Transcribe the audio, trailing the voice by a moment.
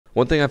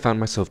One thing I found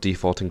myself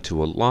defaulting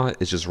to a lot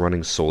is just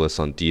running Solis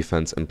on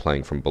defense and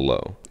playing from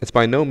below. It's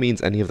by no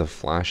means any of the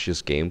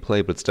flashiest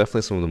gameplay, but it's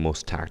definitely some of the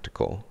most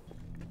tactical.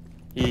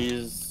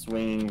 He's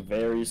swinging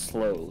very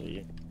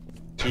slowly.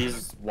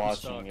 He's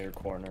watching your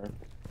corner.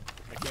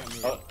 I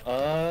can't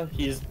move.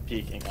 He's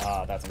peeking.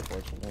 Ah, that's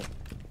unfortunate.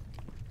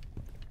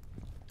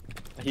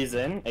 He's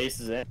in. Ace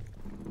is in.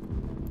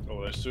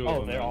 Oh, there's two of Oh,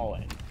 them. they're all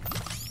in.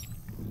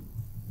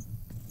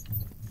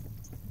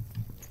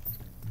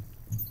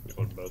 We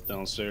put both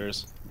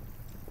downstairs.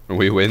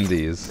 We win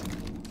these.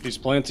 He's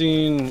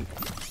planting.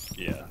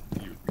 Yeah,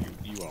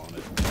 you on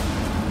it.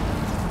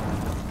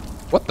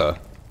 What the?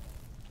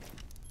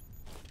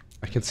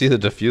 I can see the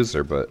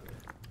diffuser, but...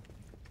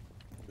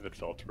 If it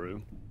fell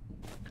through.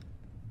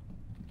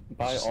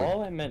 By Just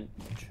all, I meant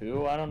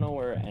two. I don't know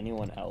where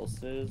anyone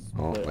else is.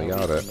 Oh, but we at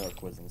got least it.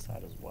 Nook was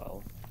inside as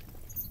well.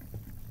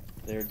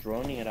 They're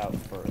droning it out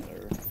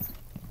further.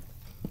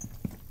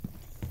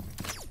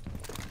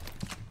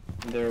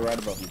 They're right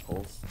above you,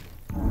 Pulse.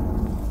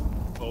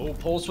 Oh,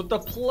 Pulse with the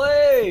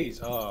plays!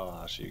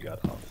 Oh, she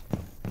got off.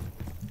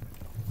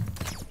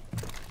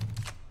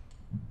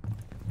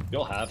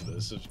 You'll have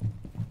this if...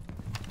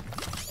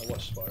 I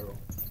watch Spiral.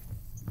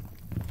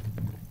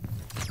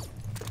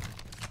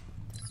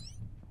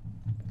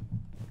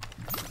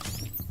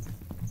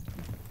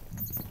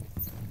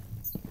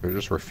 They're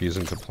just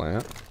refusing to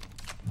plant.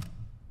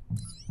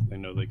 They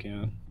know they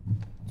can.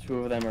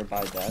 Two of them are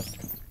by desk.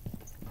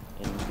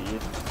 In B.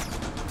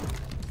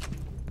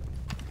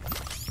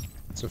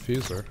 It's a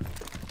fuser.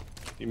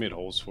 He made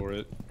holes for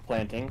it.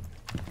 Planting.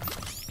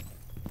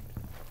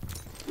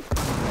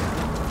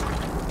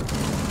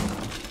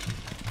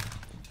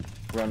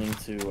 Running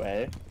to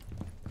A.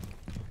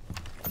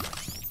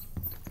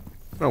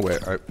 No, wait,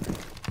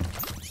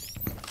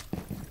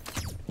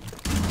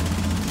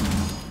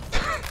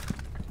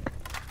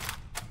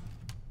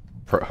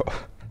 Bro.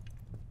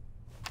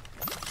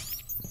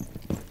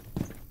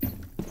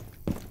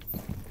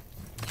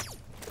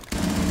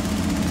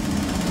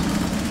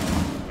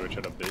 They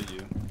try to bait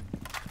you.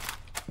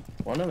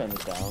 One of them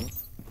is down.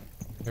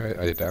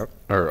 I doubt.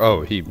 Or,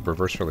 oh, he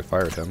reverse friendly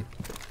fired him.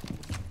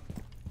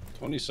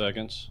 20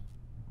 seconds.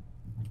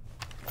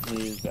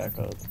 He's back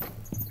up.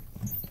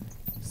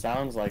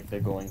 Sounds like they're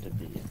going to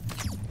B.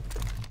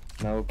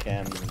 No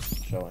cam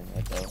showing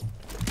it though.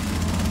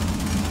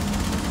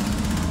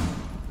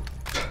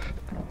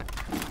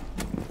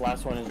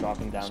 Last one is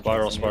dropping down.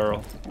 Spiral, chasing you.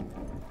 Spiral.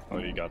 Oh,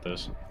 you got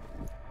this.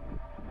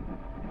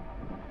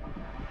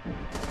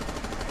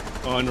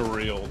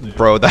 Unreal, dude.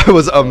 Bro, that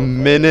was a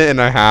minute and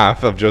a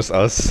half of just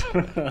us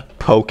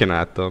poking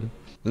at them.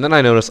 And then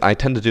I noticed I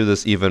tend to do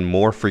this even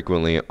more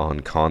frequently on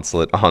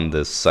Consulate on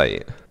this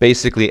site.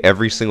 Basically,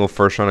 every single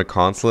first round of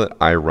Consulate,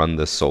 I run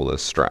this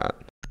Solis strat.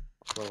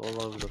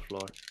 All over the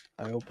floor.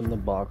 I opened the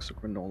box of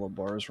granola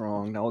bars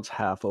wrong. Now it's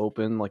half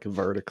open, like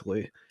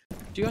vertically.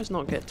 Do you guys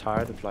not get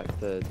tired of like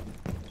that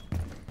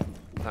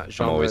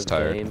genre always of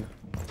tired. game?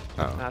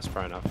 Oh. That's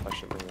fair enough. I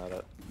shouldn't bring that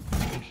up.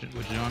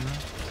 Which genre?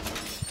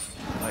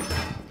 Like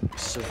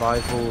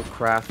survival,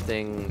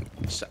 crafting,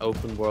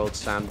 open world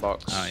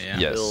sandbox. Oh yeah.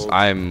 Yes, build.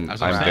 I'm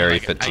That's what I'm saying, very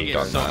like, fatigued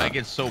on I that.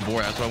 get so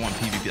bored. That's why I want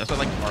PvP. That's why I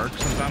like Ark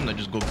sometimes. I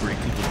just go break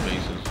people's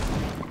faces.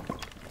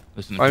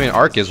 Listen to I mean, people.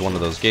 Ark is one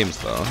of those games,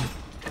 though.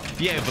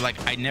 Yeah, but like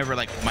I never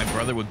like my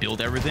brother would build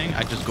everything.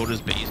 I just go to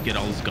his base, get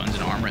all his guns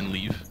and armor, and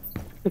leave.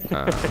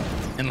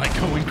 And like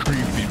go and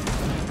creep people.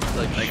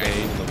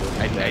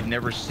 I'd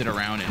never sit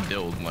around and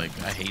build. Like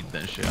I hate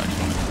that shit. I just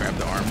want to grab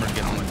the armor,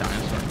 get on the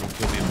dinosaur, and go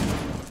kill people.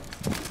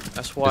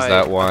 That's why. Is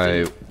that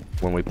why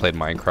when we played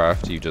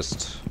Minecraft, you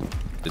just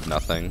did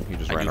nothing? You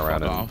just ran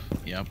around and... off.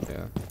 Yep.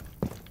 Yeah.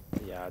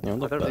 Yeah, I Yeah,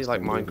 don't really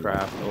like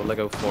Minecraft or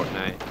Lego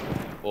Fortnite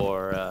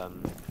or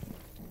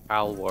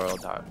Owl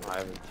World. I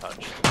haven't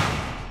touched.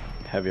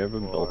 Have you ever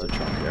built a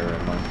chunk area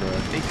in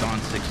Minecraft? They Gone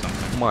 6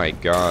 something. My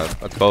god,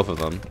 that's both of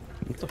them.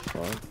 What the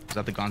fuck? Is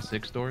that the Gone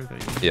 6 story?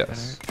 That you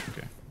Yes.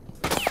 Okay.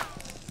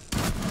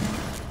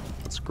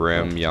 It's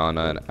Grim,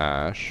 Yana, and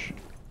Ash.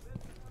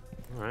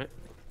 Alright.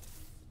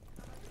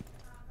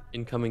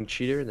 Incoming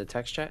cheater in the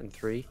text chat in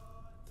 3,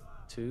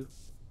 2,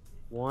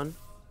 1.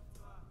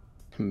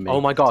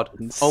 Oh my god.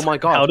 Oh my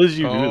god. How did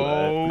you do that?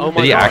 Oh my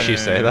Did he god. actually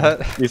say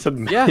that? He said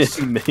Yes.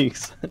 it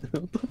makes sense.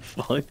 What the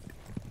fuck?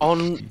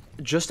 On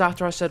just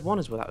after I said 1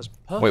 is where that was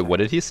perfect. Wait, what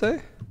did he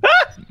say?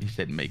 He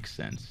said makes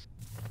sense.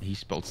 He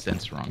spelled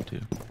sense wrong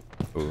too.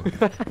 Ooh.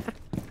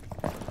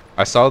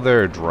 I saw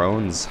their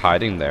drones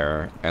hiding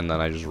there, and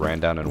then I just ran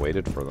down and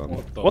waited for them.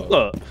 What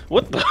the?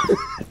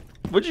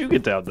 What'd you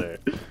get down there?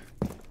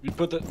 You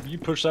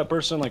push that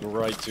person like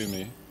right to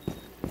me.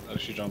 Oh,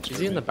 she jumps. Is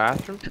he in the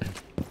bathroom?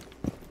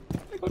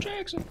 Go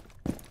Jackson.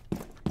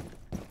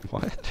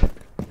 What?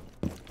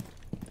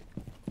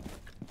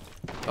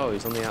 Oh,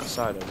 he's on the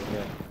outside over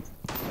here.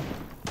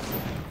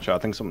 Chat, I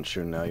think someone's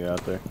shooting at you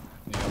out there.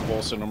 Yeah, I'm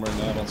bolstering him right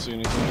now. I don't see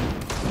anything.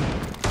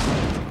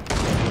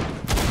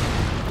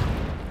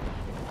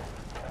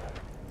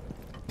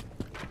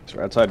 So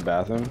we're outside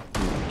bathroom.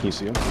 Can you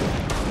see him?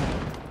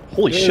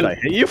 Holy shit, I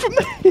hit you from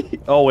there!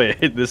 Oh wait, I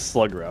hit this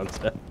slug round.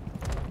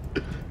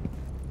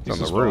 It's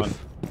on the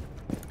roof.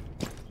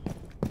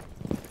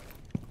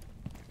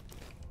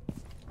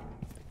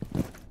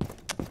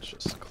 It's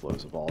just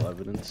close of all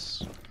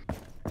evidence.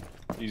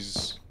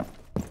 He's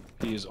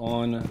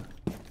on.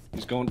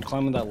 He's going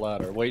climbing that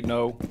ladder. Wait,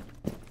 no.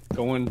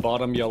 Going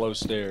bottom yellow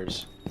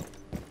stairs.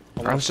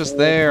 I was just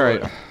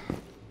there.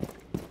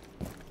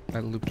 I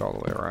looped all the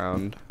way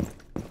around.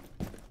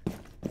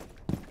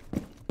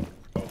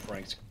 Oh,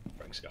 Frank's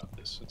got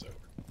this. It's over.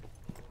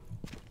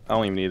 I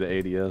don't even need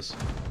the ADS.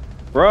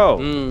 Bro!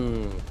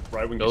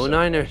 Right when you Go said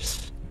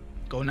Niners.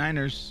 Go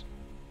Niners.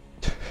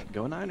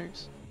 Go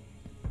Niners.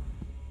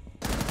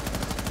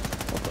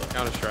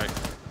 Counter-Strike.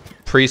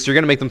 Priest, you're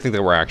gonna make them think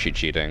that we're actually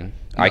cheating.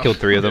 I No. killed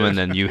 3 of them and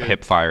then you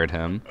hip-fired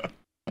him.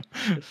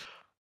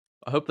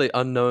 I hope they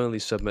unknowingly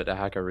submit a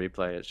hacker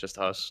replay. It's just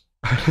us.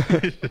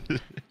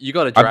 You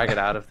gotta drag it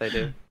out if they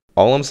do.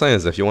 All I'm saying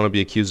is if you want to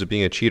be accused of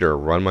being a cheater,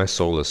 run my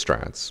Solis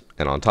strats.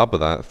 And on top of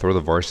that, throw the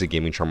Varsity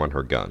Gaming charm on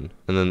her gun.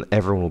 And then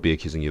everyone will be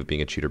accusing you of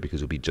being a cheater because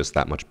you'll be just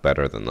that much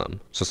better than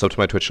them. So sub to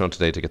my Twitch channel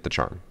today to get the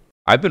charm.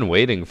 I've been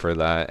waiting for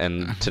that,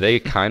 and today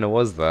kind of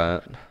was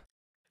that.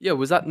 Yeah,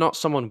 was that not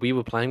someone we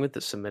were playing with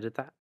that submitted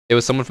that? It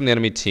was someone from the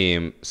enemy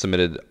team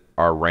submitted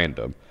our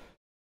random,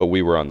 but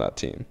we were on that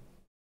team.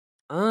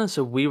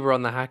 So we were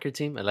on the hacker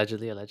team?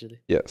 Allegedly.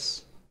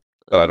 Yes.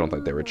 But I don't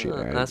think they were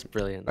cheating. That's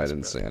brilliant. I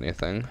didn't say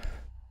anything.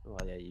 Well,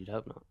 yeah, you'd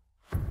hope not.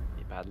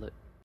 You bad luck.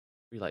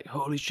 You're like,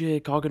 holy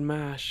shit, Cog and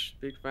Mash.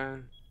 Big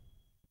fan.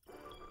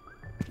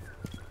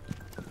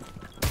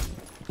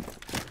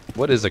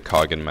 What is a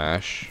cog and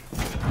mash?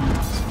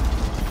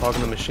 Cog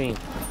in the machine.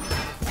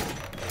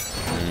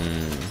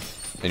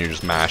 And you're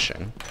just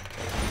mashing.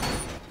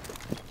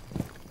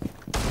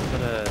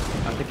 But,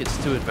 I think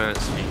it's too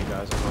advanced for you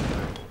guys. I'm not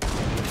gonna...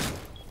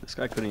 This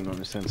guy couldn't even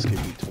understand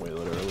skibbity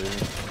toilet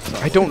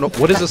earlier. I don't know.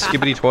 What is a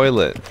skibbity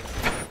toilet?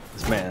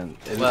 This man,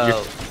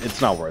 Well,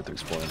 it's not worth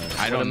explaining.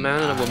 when a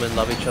man and a woman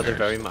love each other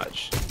very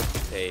much,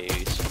 a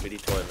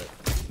spitty toilet.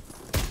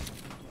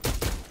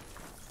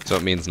 So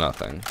it means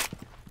nothing.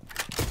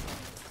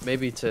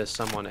 Maybe to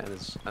someone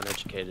as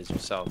uneducated as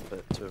yourself,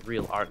 but to a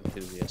real art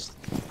enthusiast,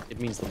 it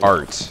means the world.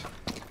 Art.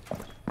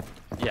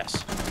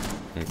 Yes.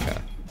 Okay.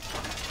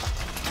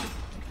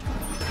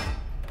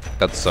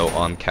 That's so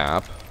on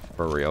cap.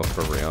 For real,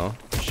 for real.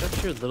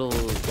 Shut your little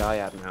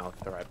guy-out mouth,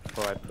 alright,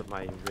 before I put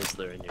my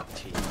Rizzler in your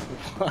teeth.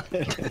 What?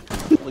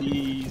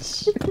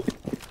 Please.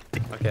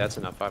 Okay, that's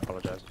enough. I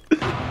apologize.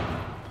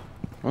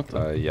 What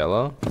the?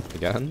 Yellow?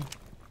 Again?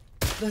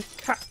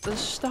 The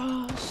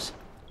stars.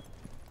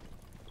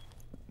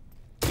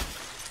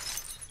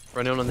 For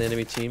anyone on the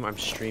enemy team, I'm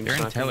stream They're in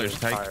sniping Teller's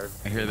the tight. entire...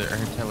 I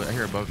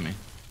hear above me.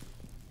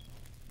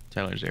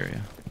 Teller's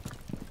area.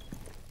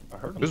 I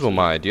heard him. Who's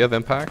my? Do you have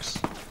impacts?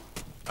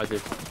 I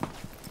did.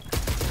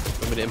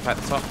 Want me to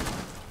impact the top?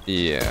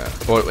 Yeah.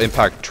 Well,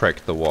 impact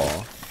trick the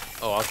wall.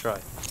 Oh, I'll try.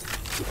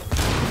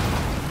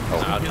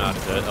 Oh. Nah, I don't know how to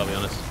do it, I'll be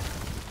honest.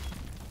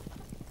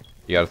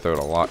 You gotta throw it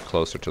a lot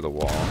closer to the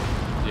wall.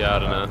 Yeah, I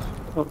don't know.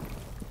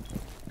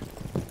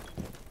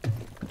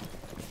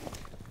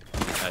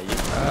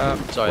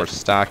 Sorry. We're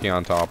stacking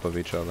on top of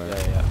each other. Yeah.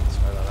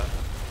 Sorry about that.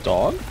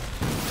 Dog?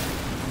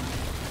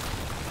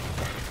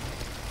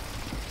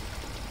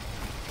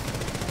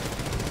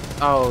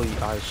 Oh,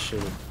 I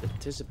should have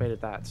anticipated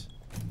that.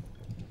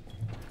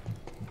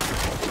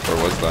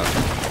 Where was that?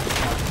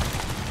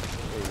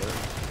 There you go.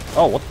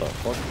 Oh, what the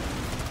fuck?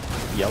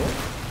 Yellow?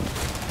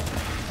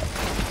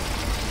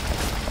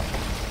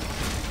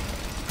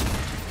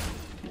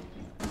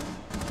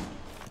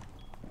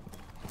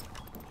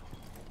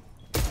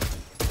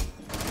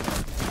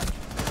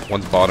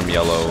 One's bottom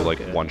yellow,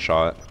 like Okay. one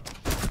shot.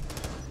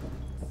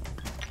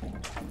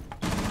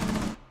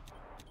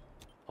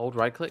 Hold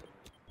right click.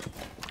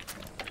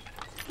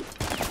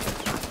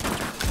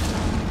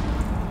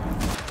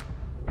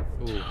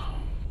 Ooh.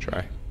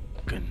 Try.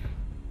 Good.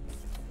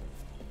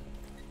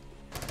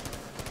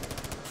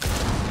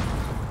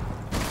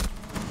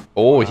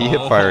 Oh, he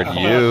hit fired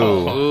you.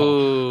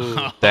 Ooh.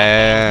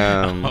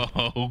 Damn.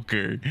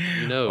 Okay.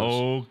 Who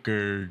knows?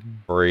 Okay.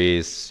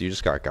 Breeze, you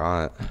just got.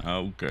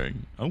 Okay.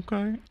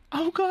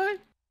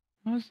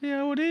 I'll see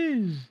how it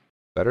is.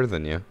 Better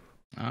than you.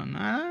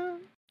 No.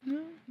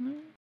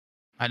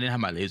 I didn't have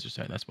my laser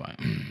sight, that's why.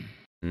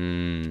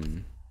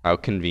 How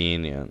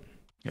convenient.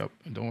 Yep.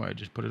 Don't worry,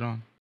 just put it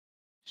on.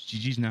 It's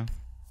GG's now.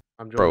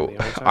 I'm Bro, joining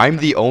the other side. I'm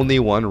the only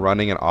one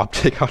running an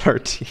optic on our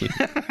team.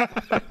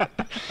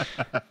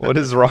 What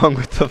is wrong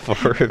with the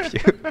 4 of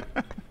you?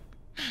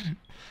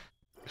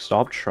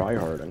 Stop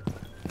tryharding.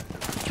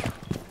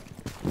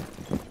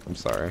 I'm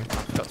sorry.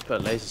 Got to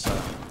put a laser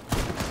sight.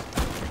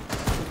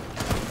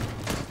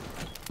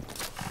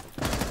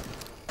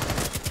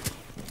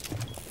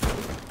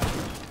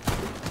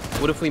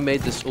 What if we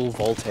made this all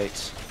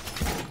voltates?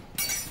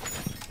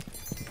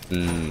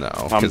 No,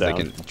 I'm because they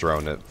down. can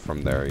drone it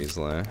from there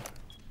easily.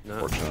 No.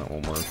 Fortunately, it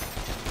won't work.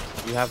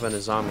 You have an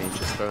Azami,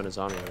 just throw an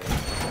Azami at it.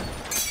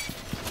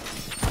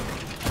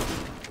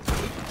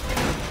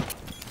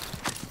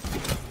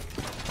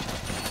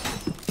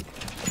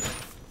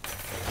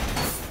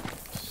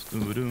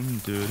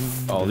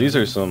 Oh, these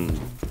are some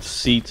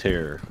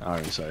C-tier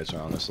iron sights,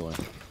 honestly.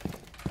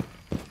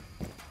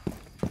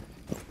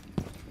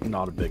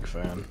 Not a big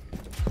fan.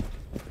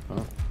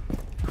 Huh?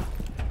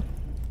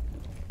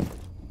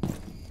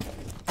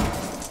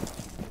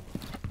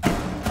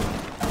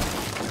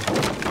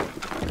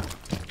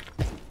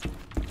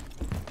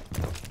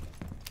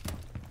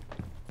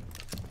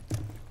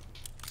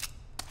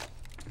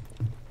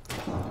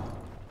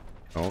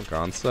 Oh,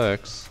 gone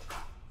 6.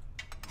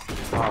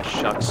 Oh,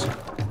 shucks.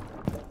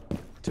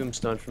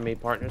 Tombstone for me,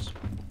 partners.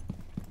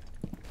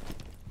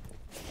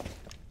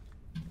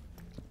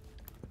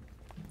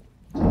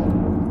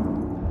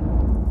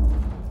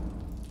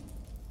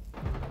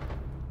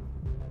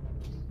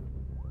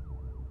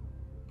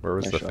 Where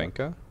was Nice the shot.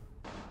 Finca?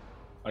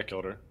 I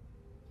killed her.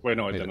 Wait,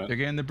 no, I Wait, didn't. They're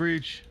getting the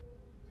breach.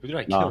 Who did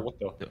I Nah. kill? What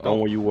the?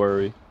 Don't you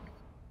worry.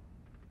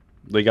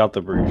 They got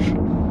the breach.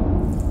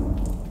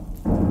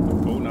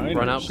 Oh, nine.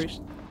 Run out,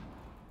 priest.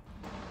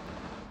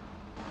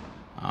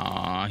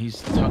 Aw,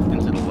 he's tucked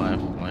into the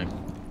left. Like,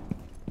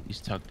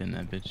 he's tucked in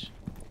that bitch.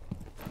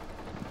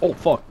 Oh,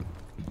 fuck.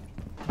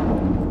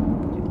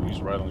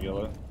 He's right on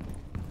yellow.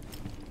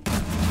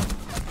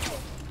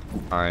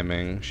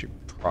 Timing. She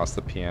crossed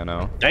the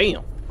piano.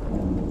 Damn.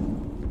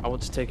 I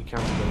want to take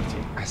accountability.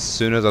 As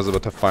soon as I was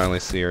about to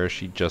finally see her,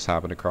 she just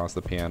happened to cross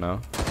the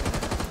piano.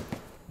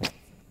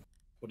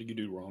 What did you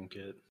do wrong,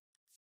 kid?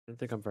 I don't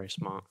think I'm very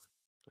smart.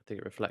 I think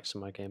it reflects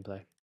on my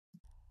gameplay.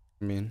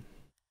 I mean,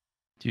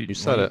 Dude, you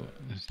said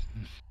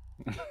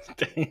why-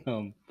 it.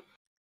 Damn.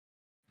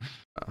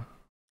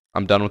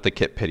 I'm done with the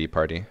kit pity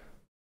party.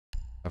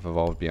 I've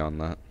evolved beyond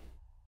that.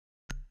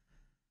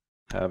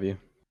 Have you?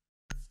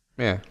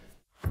 Yeah.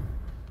 I'm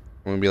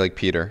gonna be like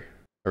Peter.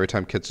 Every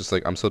time Kit's just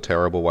like, I'm so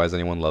terrible, why does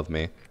anyone love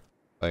me?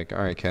 Like,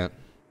 alright, Kit.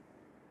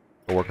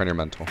 Go work on your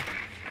mental.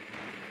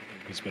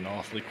 He's been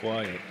awfully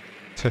quiet.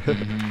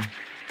 Mhm.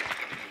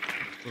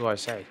 What do I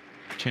say?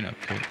 Chin up,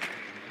 kid.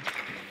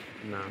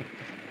 No.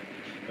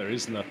 There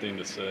is nothing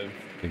to say.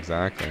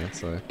 Exactly,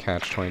 it's a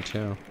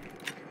catch-22.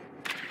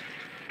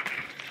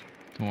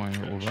 Don't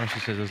worry, what Varsity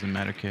says doesn't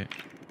matter, kid.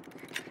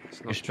 It's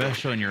You're not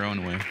special in your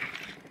own way.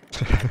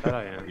 true. That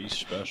I am. He's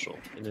special.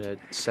 In a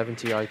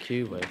 70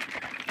 IQ way.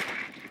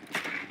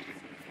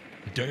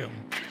 Damn.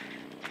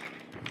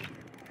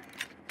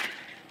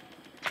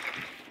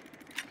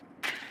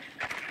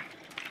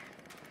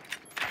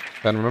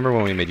 Ben, remember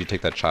when we made you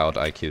take that child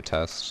IQ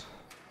test?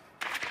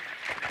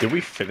 Did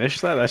we finish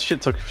that? That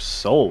shit took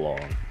so long.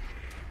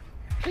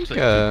 It's like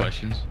Yeah. 2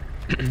 questions.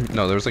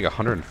 No, there was like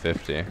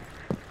 150.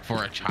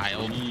 For a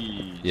child.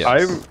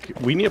 Yes.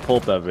 We need to pull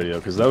up that video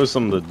because that was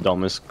some of the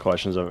dumbest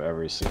questions I've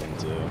ever seen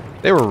too.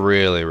 They were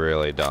really,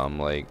 really dumb.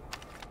 Like,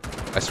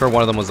 I swear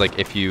one of them was like,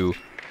 if you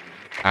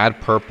add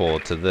purple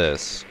to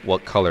this,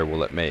 what color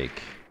will it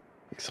make?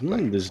 Some of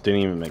them just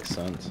didn't even make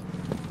sense.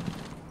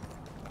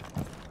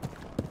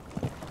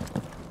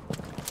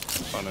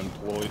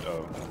 Unemployed.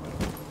 Oh.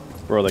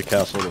 Bro, they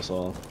castled us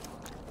all.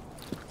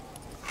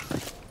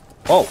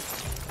 Oh!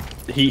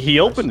 He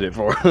opened it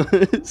for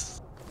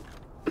us.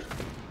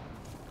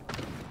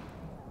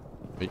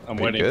 I'm Are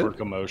you waiting good? for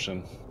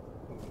commotion.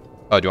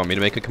 Oh, do you want me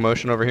to make a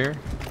commotion over here?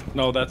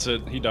 No, that's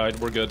it. He died.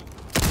 We're good.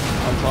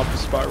 On top of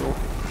Spiral.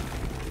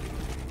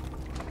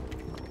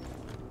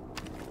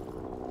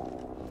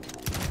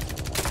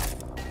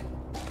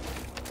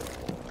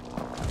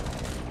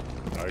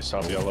 Nice,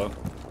 top yellow.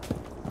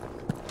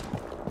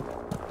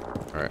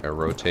 Alright, I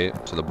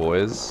rotate to the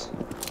boys.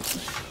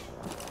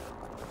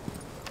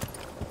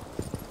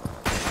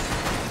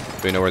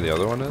 Do we know where the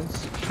other one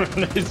is?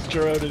 This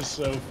drone is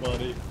so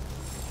funny.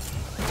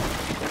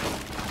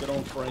 Get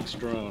on Frank's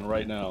drone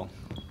right now.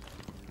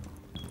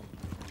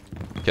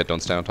 Kit,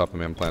 don't stand on top of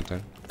me, I'm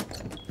planting.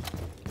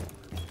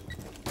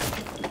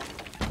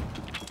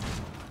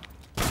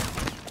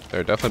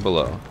 They're definitely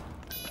below.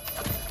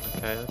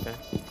 Okay, okay.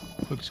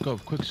 Quick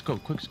scope, quick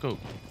scope, quick scope.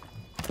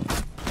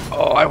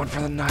 Oh, I went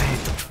for the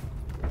knife.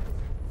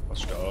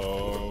 Let's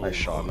go. Nice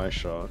shot, nice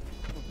shot.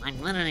 I'm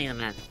literally the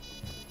man.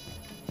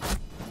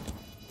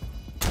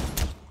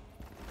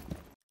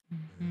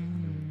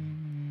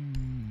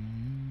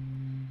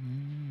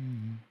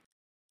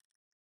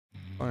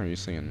 Why are you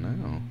singing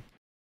now?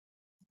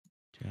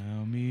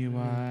 Tell me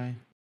why.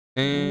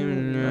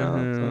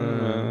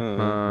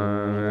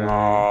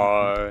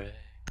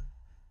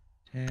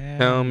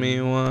 Tell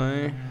me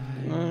why.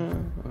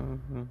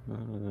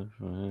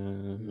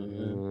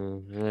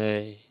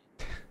 Hey.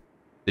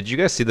 Did you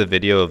guys see the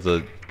video of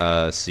the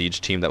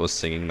Siege team that was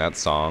singing that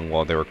song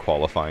while they were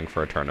qualifying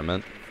for a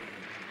tournament?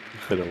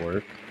 Did it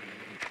work?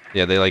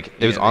 Yeah, they like,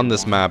 it was Yeah, on they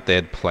this won. map, they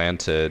had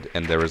planted,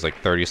 and there was like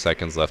 30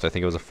 seconds left. I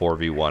think it was a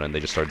 4v1, and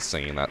they just started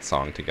singing that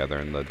song together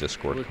in the All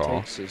Discord it call.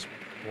 takes is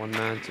one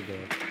man to go.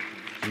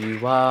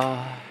 You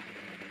are.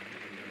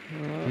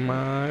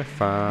 My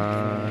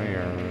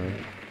fire.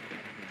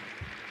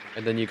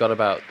 And then you got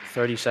about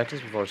 30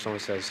 seconds before someone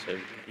says, "Have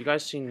you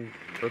guys seen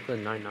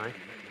Brooklyn Nine-Nine?"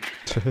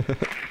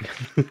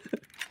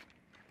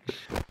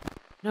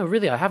 No,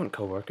 really, I haven't,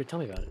 coworker. Tell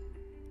me about it.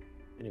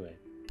 Anyway.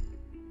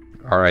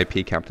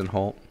 R.I.P. Captain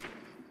Holt.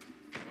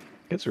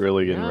 It's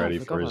really getting Yeah, I ready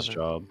forgot for his about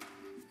job.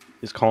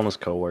 He's calling his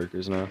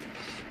coworkers now.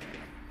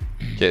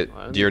 Do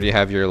you already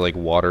have your like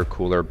water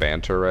cooler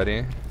banter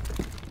ready?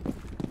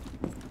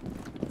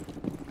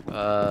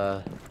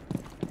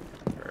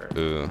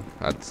 Ooh,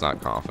 that's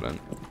not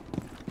confident.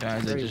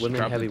 Guys, I Very just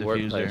dropped the women-heavy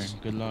workplace,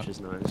 diffuser. Good luck. which is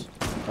nice.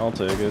 I'll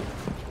take it.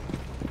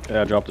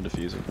 Yeah, I dropped the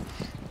diffuser.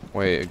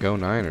 Wait, go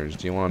Niners.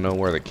 Do you want to know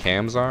where the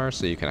cams are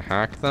so you can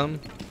hack them?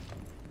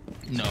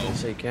 No. You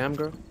say cam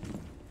girl?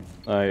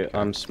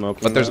 I'm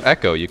smoking. But there's that.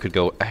 Echo. You could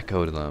go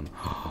Echo to them.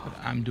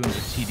 I'm doing the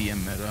TDM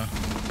meta.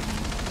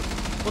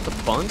 What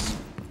the buns?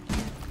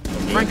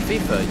 Frank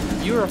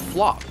FIFA, you're a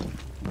flop.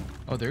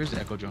 Oh, there is the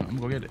Echo drone. I'm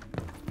gonna go get it.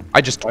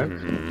 I just.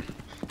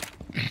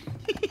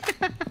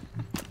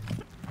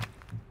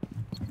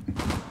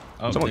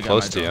 Oh, Someone they got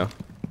close my to you. drone.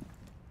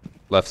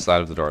 Left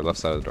side of the door. Left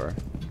side of the door.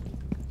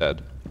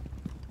 Dead.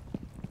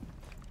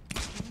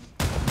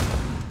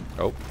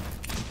 Oh.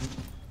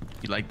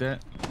 You like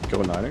that?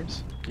 Go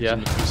Niners. Yeah.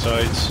 Two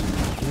sides.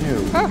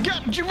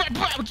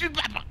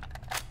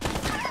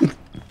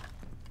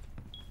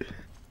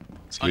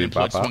 Scooby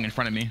Unemployed Pop swung in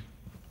front of me.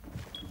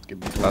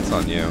 That's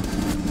on you.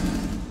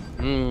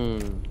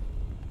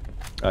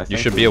 You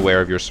should be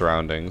aware of your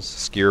surroundings.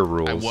 Skier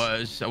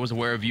rules. I was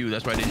aware of you.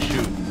 That's why I didn't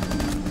shoot.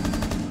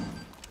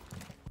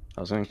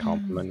 I was gonna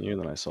compliment you,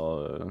 then I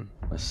saw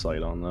a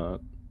sight on that.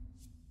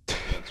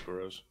 That's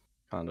gross.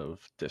 Kind of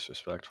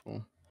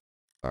disrespectful.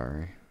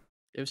 Sorry.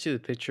 You ever see the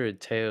picture of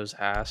Teo's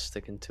ass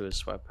sticking to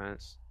his sweatpants?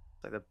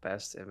 It's like the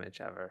best image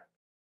ever.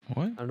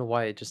 What? I don't know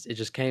why it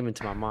just came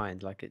into my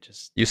mind. Like it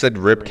just You said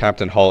rip Green.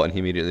 Captain Halt, and he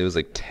immediately was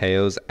like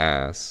Teo's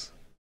ass.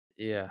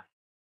 yeah.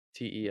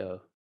 T-E-O.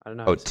 I don't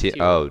know. Oh, it's T-O.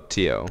 Oh,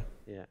 T-O.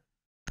 Yeah.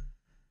 I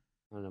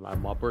don't know.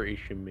 My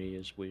British in me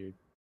is weird.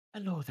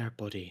 Hello there,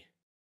 buddy.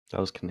 That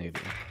was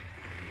Canadian.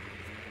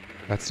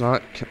 That's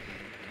not.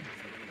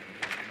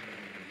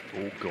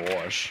 Oh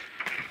gosh.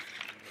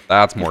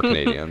 That's more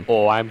Canadian.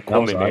 Oh, I'm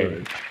That was coming in.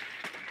 Irish.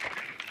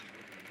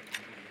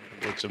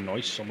 It's a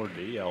nice summer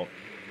day out.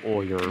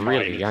 Oh, you're Mine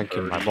really is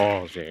yanking my dirty.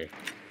 balls, eh?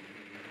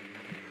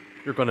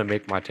 You're gonna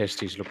make my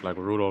testes look like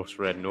Rudolph's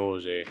red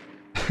nose, eh?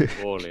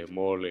 Holy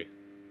moly.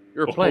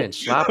 You're playing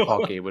slap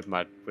hockey with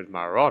my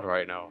rod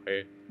right now,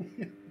 eh?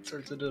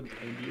 Turns into an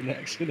Indian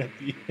accent at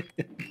the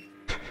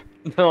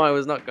end. No, I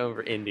was not going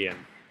for Indian.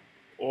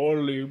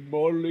 Holy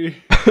moly.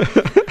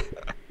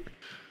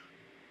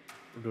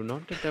 Do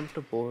not attempt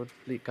to board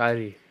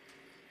Kyrie.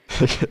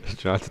 Do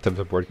not attempt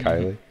to board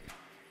Kylie.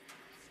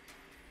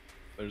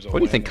 There's a What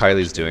do you think land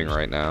Kylie's doing upstairs.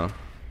 right now?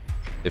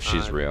 If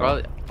she's real.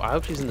 Probably, I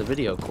hope she's in the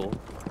video, cool.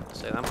 I'll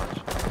say that much.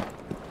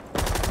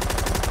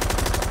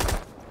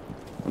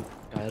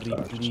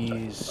 Kyrie,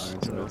 please.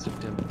 Do not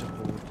attempt to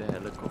board the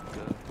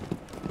helicopter.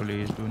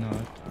 Please do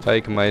not.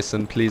 Tyke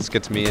Mason, please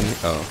get me in.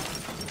 Oh.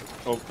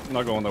 Oh,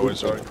 not going that way,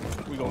 sorry.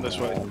 We going this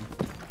way.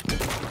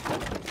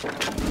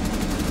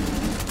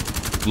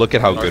 Look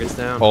at how good. Target's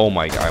down. Oh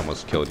my god, I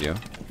almost killed you.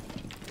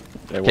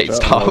 Hey, Okay,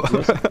 watch out, stop.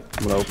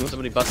 I'm gonna open this.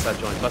 Somebody bust that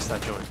joint. Bust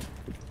that joint.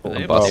 Are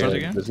they I'm busting. upstairs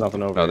again? There's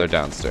nothing over No, they're here.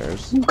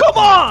 downstairs. Come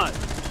on!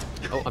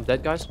 Oh, I'm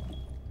dead, guys.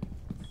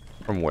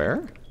 From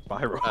where?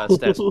 Viral.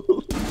 Stairs.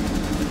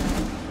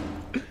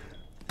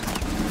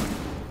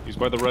 He's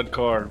by the red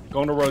car.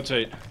 Going to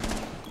rotate.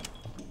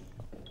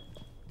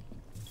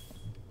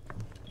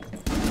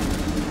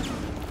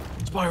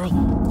 Spiral.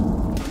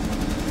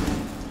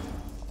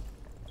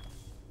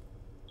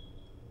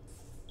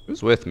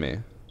 Who's with me?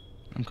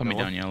 I'm coming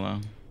No down yellow.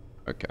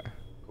 Okay.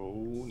 Go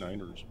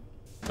Niners.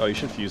 Oh, you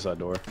should fuse that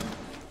door.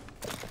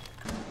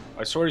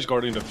 I swear he's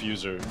guarding the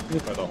fuser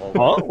by the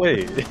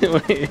hallway. Huh?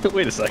 Wait,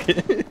 wait a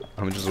second.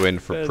 I'm just waiting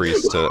for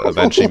Priest to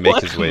eventually make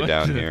his way What?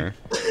 down here.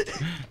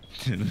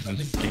 This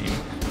is a game.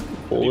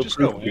 just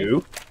go Bulletproof in?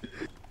 goo.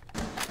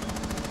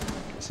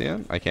 See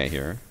him? I can't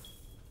hear.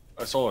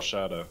 I saw a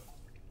shadow.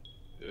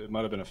 It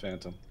might have been a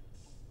phantom.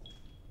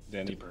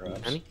 Danny,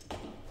 perhaps. Danny?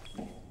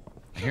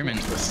 I hear him in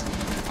this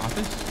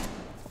office?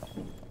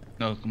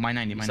 No, my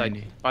 90, my He's 90.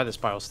 like by the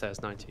spiral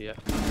stairs, 90, yeah.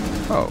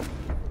 Oh.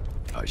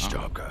 Nice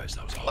job, guys.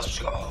 That was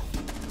awesome.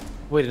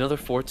 Wait, another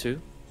 4-2?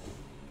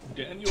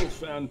 Daniel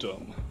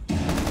Phantom.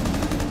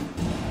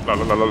 La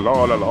la la la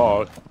la la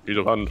la. He's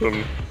a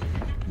phantom.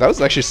 That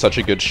was actually such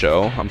a good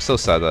show. I'm so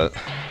sad that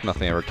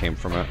nothing ever came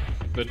from it.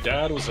 The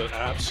dad was an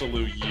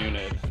absolute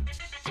unit.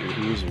 Dude,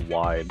 he was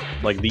wide.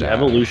 Like the Damn.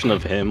 evolution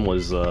of him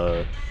was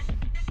oh,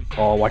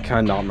 why can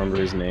I not remember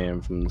his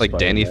name from Like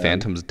Danny Spider-Man?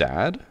 Phantom's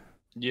dad?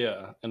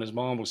 Yeah, and his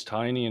mom was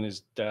tiny, and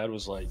his dad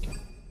was like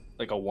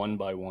a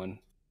 1x1.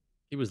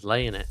 He was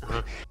laying it,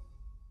 huh?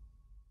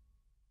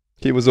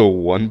 He was a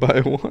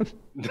 1x1?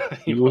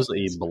 He was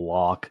a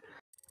block.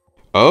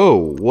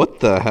 Oh, what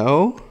the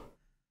hell?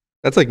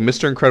 That's like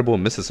Mr. Incredible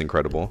and Mrs.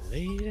 Incredible.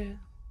 Lady,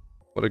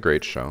 What a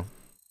great show.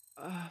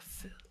 I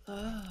feel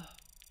love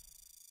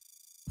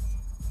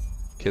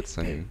Kid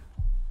singing.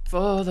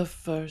 for the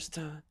first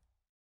time.